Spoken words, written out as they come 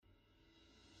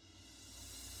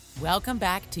Welcome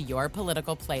back to Your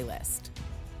Political Playlist.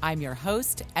 I'm your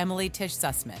host, Emily Tish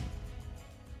Sussman.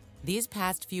 These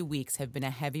past few weeks have been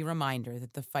a heavy reminder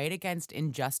that the fight against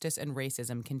injustice and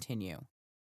racism continue.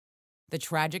 The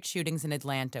tragic shootings in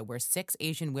Atlanta, where 6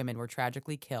 Asian women were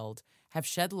tragically killed, have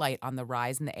shed light on the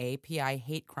rise in the AAPI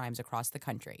hate crimes across the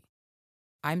country.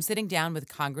 I'm sitting down with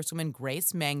Congresswoman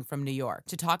Grace Meng from New York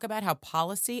to talk about how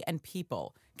policy and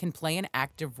people can play an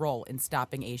active role in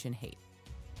stopping Asian hate.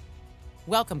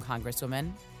 Welcome,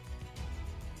 Congresswoman.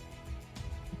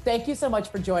 Thank you so much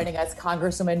for joining us,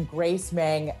 Congresswoman Grace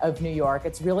Meng of New York.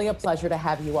 It's really a pleasure to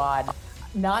have you on,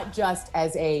 not just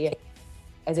as a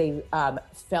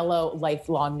fellow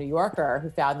lifelong New Yorker who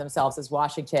found themselves as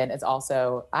Washington, as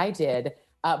also I did,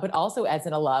 but also as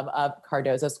an alum of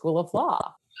Cardozo School of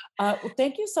Law. Well,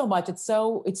 thank you so much. It's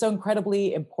so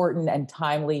incredibly important and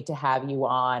timely to have you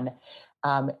on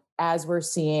as we're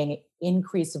seeing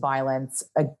increased violence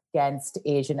against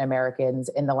Asian Americans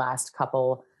in the last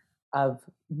couple of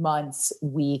months,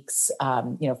 weeks,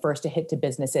 first a hit to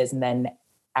businesses and then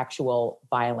actual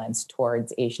violence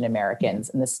towards Asian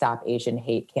Americans and the Stop Asian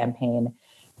Hate campaign.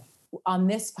 On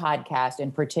this podcast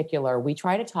in particular, we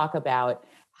try to talk about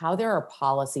how there are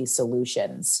policy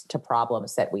solutions to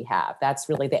problems that we have. That's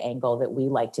really the angle that we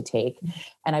like to take.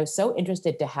 And I was so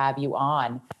interested to have you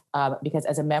on because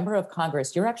as a member of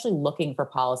Congress, you're actually looking for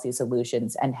policy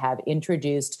solutions and have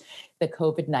introduced the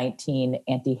COVID-19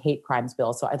 anti-hate crimes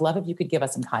bill. So I'd love if you could give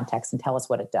us some context and tell us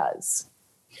what it does.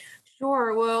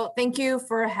 Sure. Well, thank you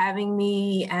for having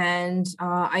me. And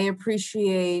I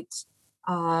appreciate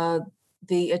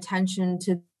the attention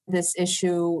to this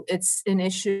issue. It's an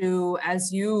issue,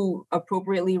 as you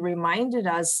appropriately reminded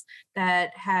us,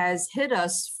 that has hit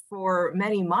us for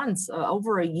many months,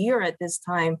 over a year at this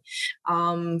time.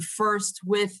 First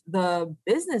with the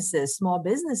businesses, small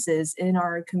businesses in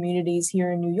our communities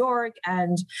here in New York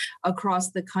and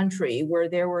across the country, where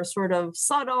there were sort of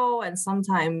subtle and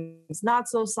sometimes not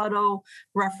so subtle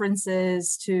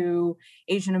references to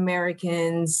Asian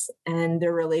Americans and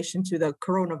their relation to the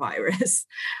coronavirus.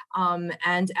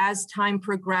 And as time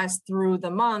progressed through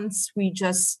the months, we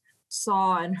just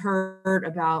saw and heard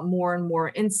about more and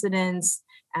more incidents,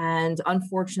 and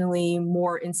unfortunately,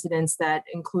 more incidents that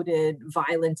included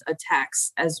violent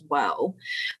attacks as well.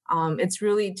 It's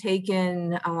really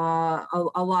taken a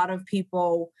lot of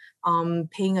people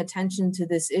paying attention to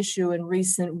this issue in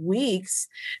recent weeks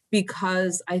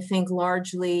because I think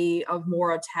largely of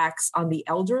more attacks on the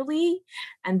elderly,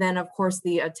 and then, of course,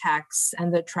 the attacks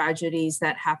and the tragedies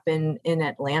that happen in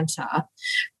Atlanta.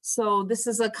 So this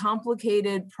is a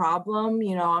complicated problem.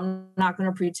 I'm not going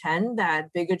to pretend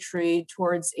that bigotry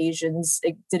towards Asians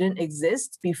didn't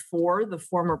exist before the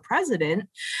former president,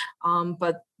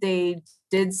 but they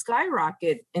did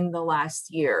skyrocket in the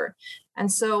last year.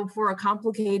 And so for a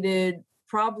complicated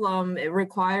problem, it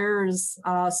requires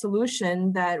a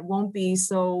solution that won't be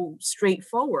so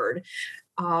straightforward.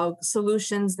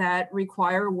 Solutions that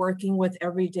require working with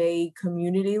everyday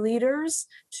community leaders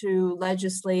to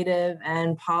legislative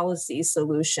and policy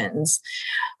solutions.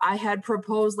 I had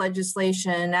proposed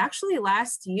legislation actually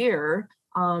last year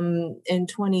in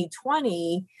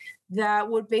 2020 that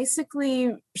would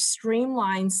basically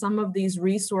streamline some of these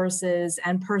resources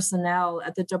and personnel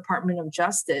at the Department of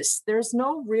Justice. There's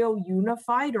no real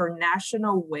unified or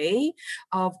national way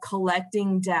of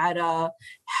collecting data,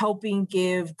 helping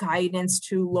give guidance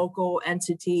to local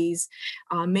entities,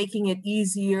 making it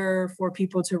easier for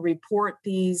people to report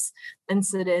these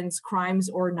incidents, crimes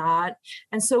or not.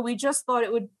 And so we just thought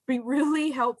it would be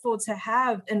really helpful to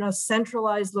have in a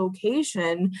centralized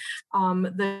location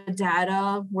the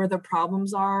data where the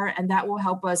problems are, and that will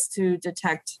help us to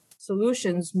detect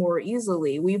solutions more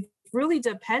easily. We've really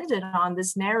depended on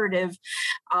this narrative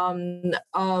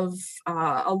of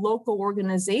a local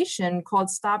organization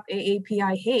called Stop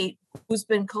AAPI Hate, who's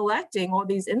been collecting all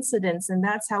these incidents, and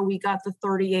that's how we got the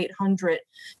 3,800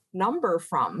 number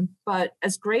from. But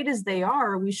as great as they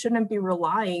are, we shouldn't be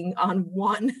relying on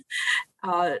one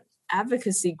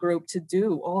advocacy group to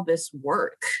do all this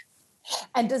work.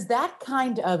 And does that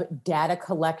kind of data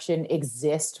collection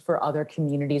exist for other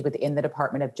communities within the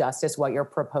Department of Justice, what you're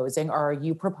proposing, or are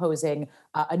you proposing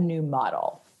a new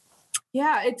model?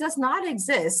 Yeah, it does not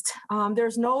exist.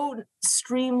 There's no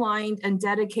streamlined and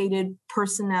dedicated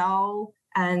personnel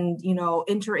and,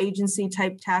 interagency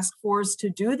type task force to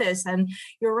do this. And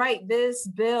you're right, this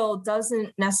bill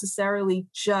doesn't necessarily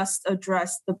just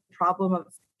address the problem of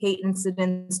hate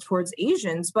incidents towards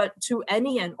Asians, but to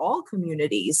any and all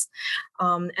communities.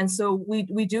 And so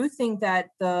we do think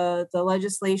that the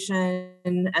legislation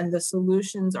and the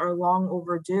solutions are long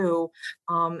overdue.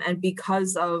 And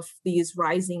because of these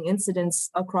rising incidents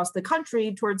across the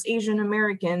country towards Asian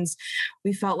Americans,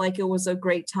 we felt like it was a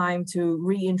great time to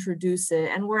reintroduce it.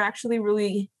 And we're actually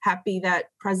really happy that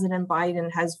President Biden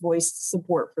has voiced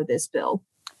support for this bill.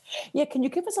 Yeah, can you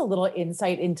give us a little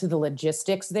insight into the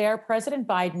logistics there? President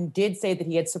Biden did say that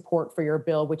he had support for your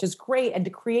bill, which is great.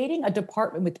 And creating a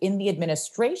department within the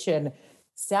administration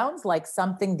sounds like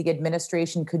something the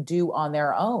administration could do on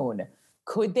their own.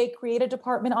 Could they create a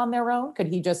department on their own? Could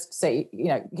he just say,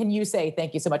 can you say,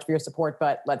 thank you so much for your support,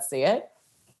 but let's see it?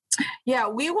 Yeah,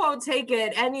 we won't take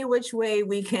it any which way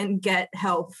we can get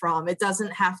help from. It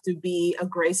doesn't have to be a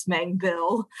Grace Meng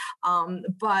bill.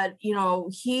 But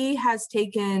he has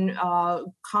taken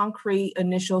concrete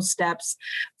initial steps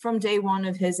from day one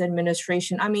of his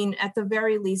administration. I mean, at the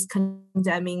very least,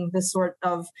 condemning this sort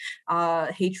of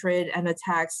hatred and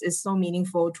attacks is so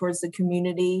meaningful towards the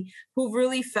community who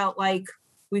really felt like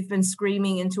we've been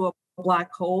screaming into a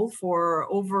black hole for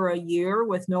over a year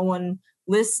with no one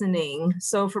listening.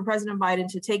 So for President Biden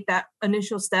to take that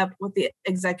initial step with the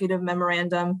executive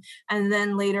memorandum and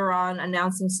then later on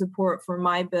announcing support for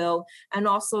my bill and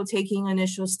also taking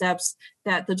initial steps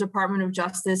that the Department of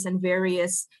Justice and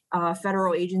various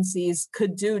federal agencies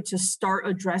could do to start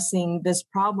addressing this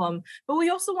problem. But we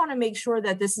also want to make sure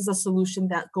that this is a solution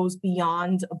that goes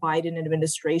beyond a Biden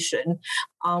administration.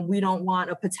 We don't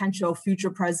want a potential future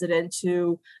president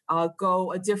to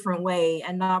go a different way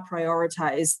and not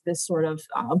prioritize this sort of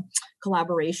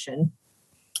collaboration.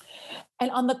 And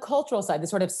on the cultural side,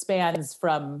 this sort of spans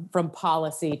from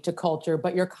policy to culture,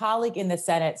 but your colleague in the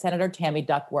Senate, Senator Tammy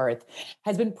Duckworth,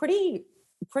 has been pretty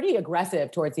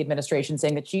aggressive towards the administration,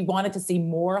 saying that she wanted to see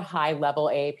more high-level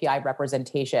AAPI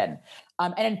representation,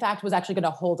 and in fact was actually going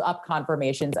to hold up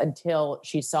confirmations until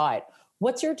she saw it.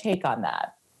 What's your take on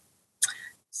that?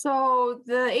 So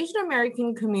the Asian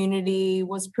American community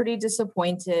was pretty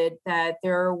disappointed that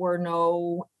there were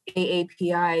no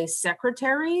AAPI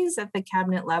secretaries at the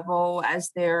cabinet level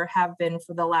as there have been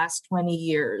for the last 20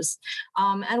 years.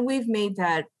 And we've made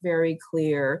that very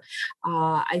clear.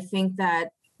 I think that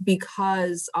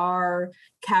because our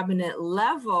cabinet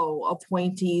level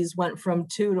appointees went from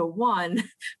 2 to 1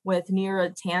 with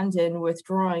Neera Tanden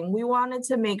withdrawing, we wanted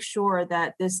to make sure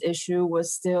that this issue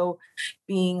was still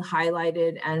being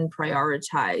highlighted and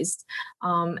prioritized.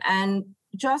 And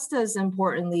just as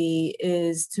importantly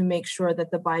is to make sure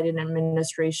that the Biden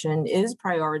administration is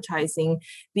prioritizing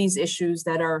these issues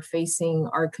that are facing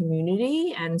our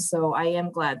community. And so I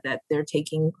am glad that they're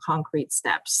taking concrete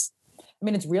steps. I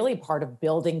mean, it's really part of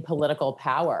building political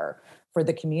power for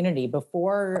the community.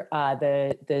 Before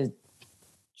the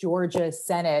Georgia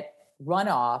Senate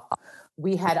runoff,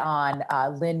 we had on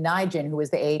Lynn Nigin, who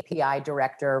was the AAPI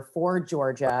director for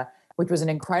Georgia, which was an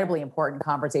incredibly important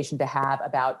conversation to have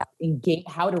about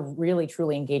how to really,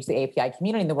 truly engage the AAPI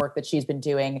community in the work that she's been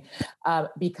doing,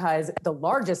 because the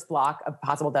largest block of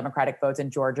possible Democratic votes in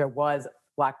Georgia was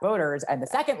Black voters. And the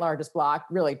second largest block,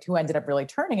 really, who ended up really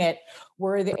turning it,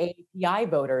 were the AAPI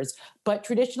voters. But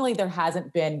traditionally, there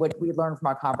hasn't been, what we learned from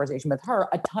our conversation with her,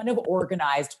 a ton of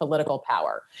organized political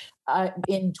power.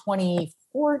 In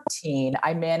 2014,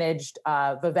 I managed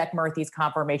Vivek Murthy's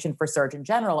confirmation for Surgeon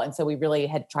General. And so we really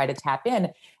had tried to tap in.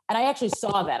 And I actually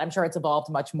saw that. I'm sure it's evolved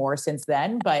much more since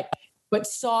then, but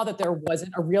saw that there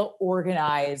wasn't a real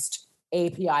organized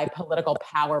API political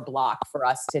power block for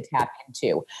us to tap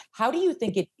into. How do you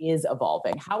think it is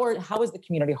evolving? How is the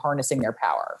community harnessing their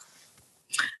power?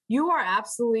 You are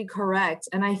absolutely correct.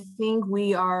 And I think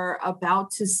we are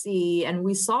about to see, and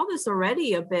we saw this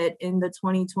already a bit in the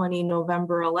 2020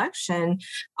 November election,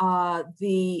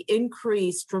 the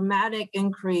dramatic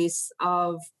increase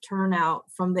of turnout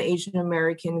from the Asian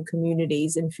American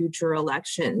communities in future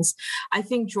elections. I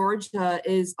think Georgia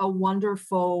is a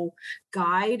wonderful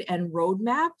guide and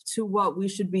roadmap to what we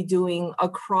should be doing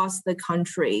across the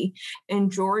country. In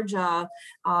Georgia,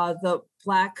 the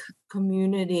Black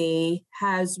community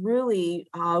has really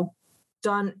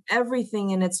done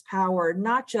everything in its power,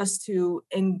 not just to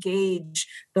engage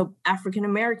the African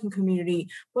American community,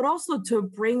 but also to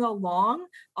bring along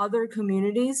other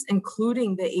communities,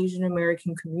 including the Asian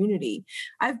American community.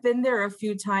 I've been there a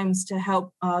few times to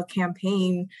help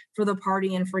campaign for the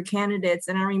party and for candidates.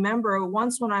 And I remember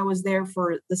once when I was there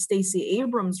for the Stacey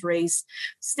Abrams race,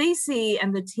 Stacey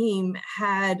and the team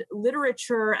had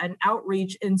literature and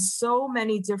outreach in so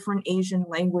many different Asian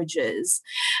languages.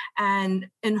 And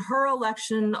in her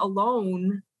election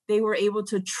alone, they were able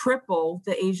to triple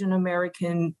the Asian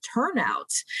American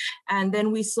turnout. And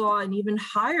then we saw an even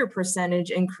higher percentage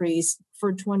increase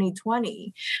for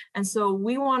 2020. And so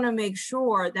we want to make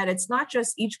sure that it's not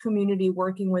just each community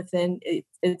working within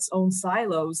its own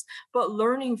silos, but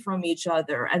learning from each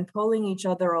other and pulling each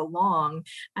other along.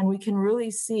 And we can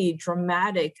really see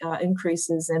dramatic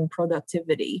increases in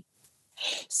productivity.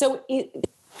 So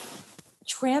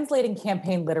translating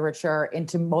campaign literature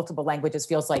into multiple languages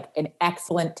feels like an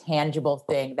excellent, tangible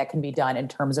thing that can be done in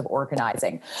terms of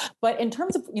organizing. But in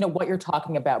terms of, what you're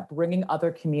talking about, bringing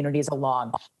other communities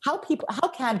along, how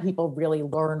can people really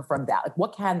learn from that? Like,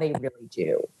 what can they really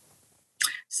do?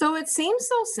 So it seems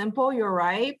so simple, you're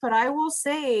right, but I will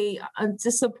say,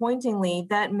 disappointingly,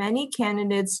 that many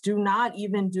candidates do not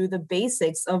even do the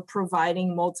basics of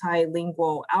providing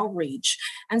multilingual outreach.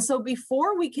 And so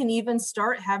before we can even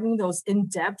start having those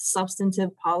in-depth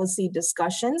substantive policy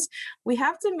discussions, we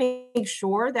have to make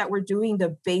sure that we're doing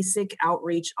the basic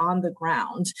outreach on the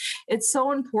ground. It's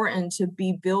so important to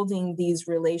be building these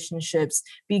relationships,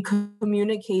 be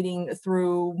communicating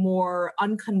through more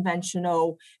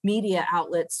unconventional media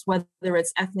outlets, whether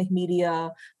it's ethnic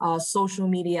media, social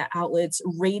media outlets,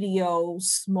 radio,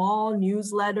 small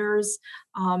newsletters.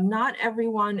 Not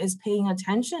everyone is paying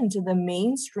attention to the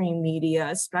mainstream media,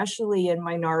 especially in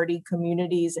minority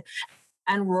communities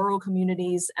and rural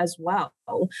communities as well.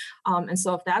 And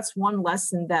so if that's one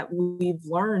lesson that we've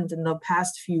learned in the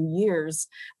past few years,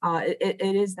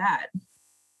 it is that.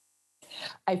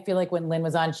 I feel like when Lynn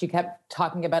was on, she kept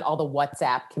talking about all the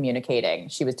WhatsApp communicating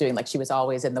she was doing, like she was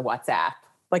always in the WhatsApp,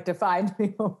 like to find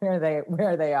people where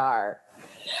they are.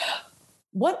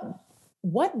 What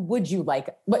would you like?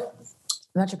 I'm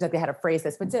not sure exactly how to phrase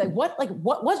this, but say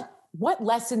what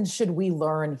lessons should we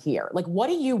learn here? Like, what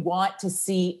do you want to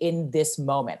see in this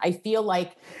moment? I feel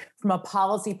like from a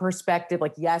policy perspective,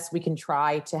 like, yes, we can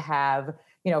try to have,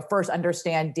 first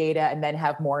understand data and then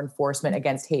have more enforcement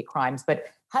against hate crimes. But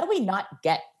how do we not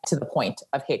get to the point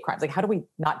of hate crimes? Like, how do we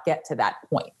not get to that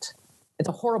point? It's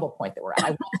a horrible point that we're at. I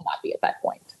want to not be at that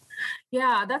point.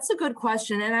 Yeah, that's a good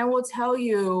question. And I will tell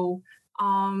you,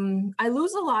 I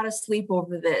lose a lot of sleep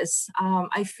over this.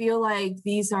 I feel like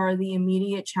these are the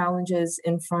immediate challenges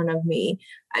in front of me.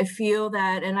 I feel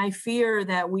that, and I fear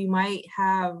that we might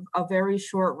have a very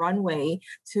short runway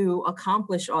to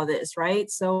accomplish all this, right?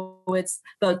 So it's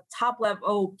the top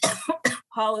level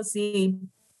policy,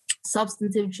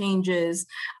 substantive changes,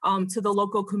 to the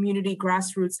local community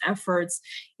grassroots efforts,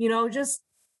 just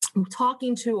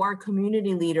talking to our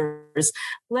community leaders,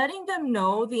 letting them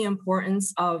know the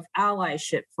importance of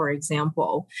allyship, for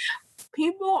example.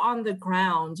 People on the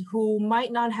ground who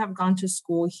might not have gone to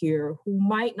school here, who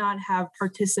might not have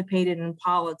participated in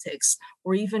politics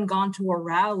or even gone to a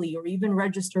rally or even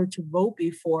registered to vote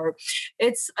before,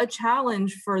 it's a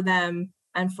challenge for them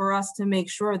and for us to make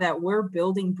sure that we're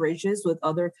building bridges with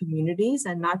other communities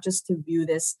and not just to view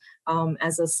this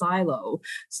as a silo.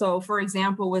 So, for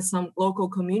example, with some local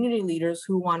community leaders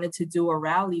who wanted to do a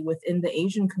rally within the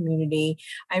Asian community,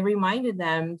 I reminded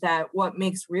them that what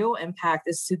makes real impact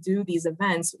is to do these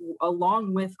events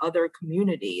along with other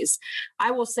communities.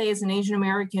 I will say, as an Asian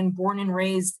American born and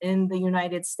raised in the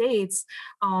United States,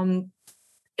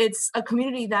 it's a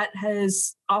community that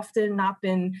has often not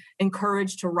been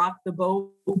encouraged to rock the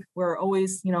boat. We're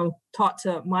always, taught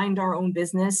to mind our own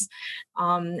business.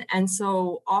 And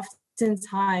so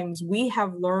oftentimes we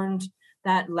have learned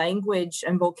that language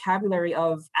and vocabulary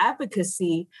of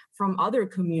advocacy from other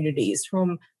communities,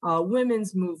 from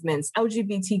women's movements,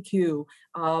 LGBTQ,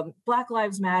 Black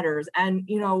Lives Matters. And,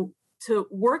 to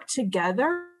work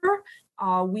together,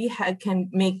 we can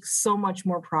make so much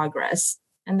more progress.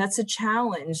 And that's a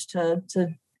challenge to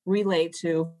relay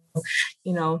to,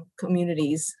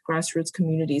 communities, grassroots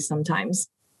communities sometimes.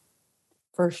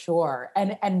 For sure.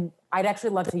 And I'd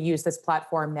actually love to use this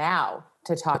platform now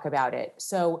to talk about it.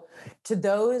 So to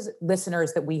those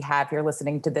listeners that we have here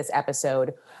listening to this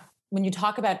episode, when you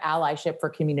talk about allyship for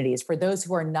communities, for those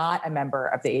who are not a member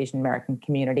of the Asian American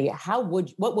community,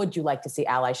 what would you like to see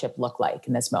allyship look like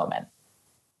in this moment?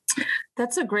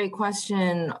 That's a great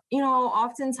question.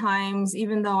 Oftentimes,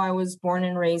 even though I was born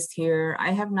and raised here,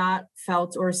 I have not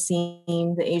felt or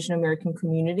seen the Asian American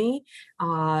community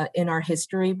in our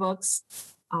history books,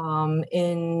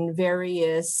 in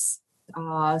various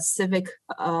civic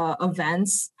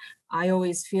events. I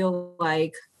always feel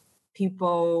like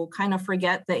people kind of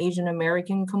forget the Asian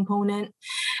American component.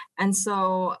 And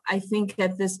so I think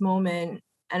at this moment,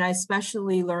 and I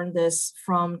especially learned this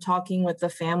from talking with the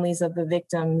families of the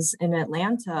victims in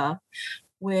Atlanta,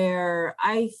 where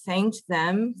I thanked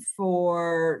them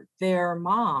for their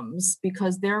moms,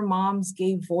 because their moms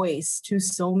gave voice to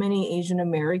so many Asian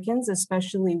Americans,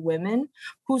 especially women,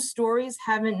 whose stories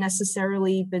haven't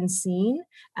necessarily been seen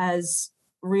as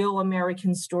real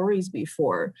American stories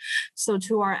before. So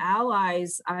to our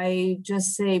allies, I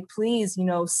just say, please,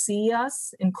 see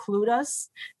us, include us,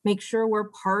 make sure we're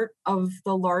part of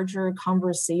the larger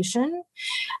conversation.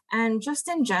 And just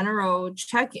in general,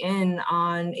 check in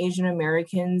on Asian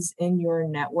Americans in your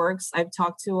networks. I've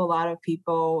talked to a lot of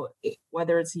people,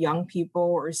 whether it's young people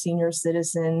or senior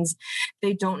citizens,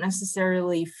 they don't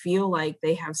necessarily feel like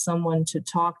they have someone to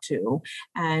talk to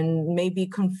and may be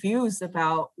confused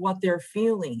about what they're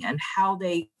feeling and how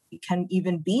they can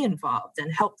even be involved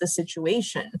and help the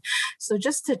situation. So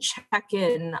just to check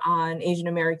in on Asian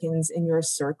Americans in your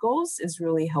circles is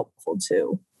really helpful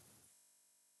too.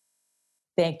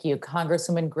 Thank you,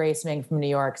 Congresswoman Grace Meng from New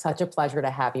York. Such a pleasure to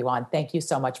have you on. Thank you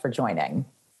so much for joining.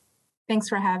 Thanks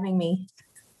for having me.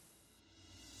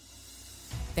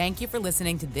 Thank you for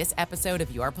listening to this episode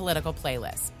of Your Political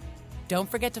Playlist. Don't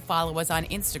forget to follow us on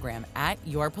Instagram at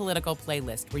Your Political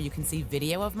Playlist, where you can see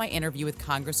video of my interview with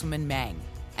Congresswoman Meng,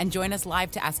 and join us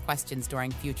live to ask questions during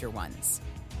future ones.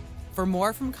 For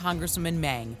more from Congresswoman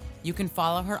Meng, you can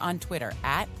follow her on Twitter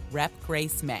at Rep.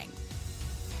 Grace Meng.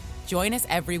 Join us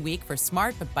every week for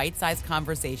smart but bite-sized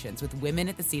conversations with women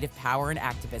at the seat of power and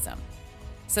activism.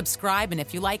 Subscribe, and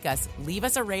if you like us, leave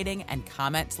us a rating and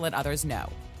comment to let others know.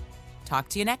 Talk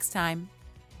to you next time.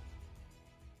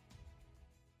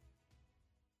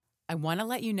 I want to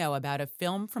let you know about a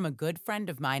film from a good friend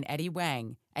of mine, Eddie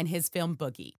Wang, and his film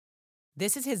Boogie.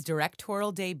 This is his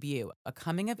directorial debut, a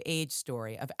coming-of-age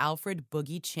story of Alfred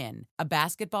Boogie Chin, a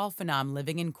basketball phenom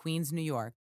living in Queens, New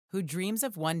York, who dreams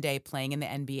of one day playing in the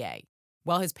NBA.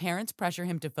 While his parents pressure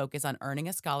him to focus on earning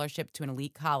a scholarship to an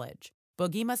elite college,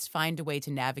 Boogie must find a way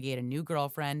to navigate a new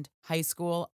girlfriend, high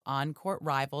school, on-court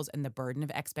rivals, and the burden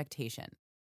of expectation.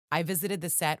 I visited the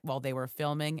set while they were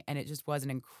filming, and it just was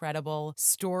an incredible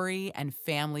story and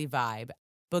family vibe.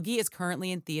 Boogie is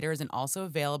currently in theaters and also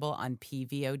available on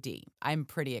PVOD. I'm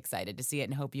pretty excited to see it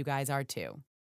and hope you guys are too.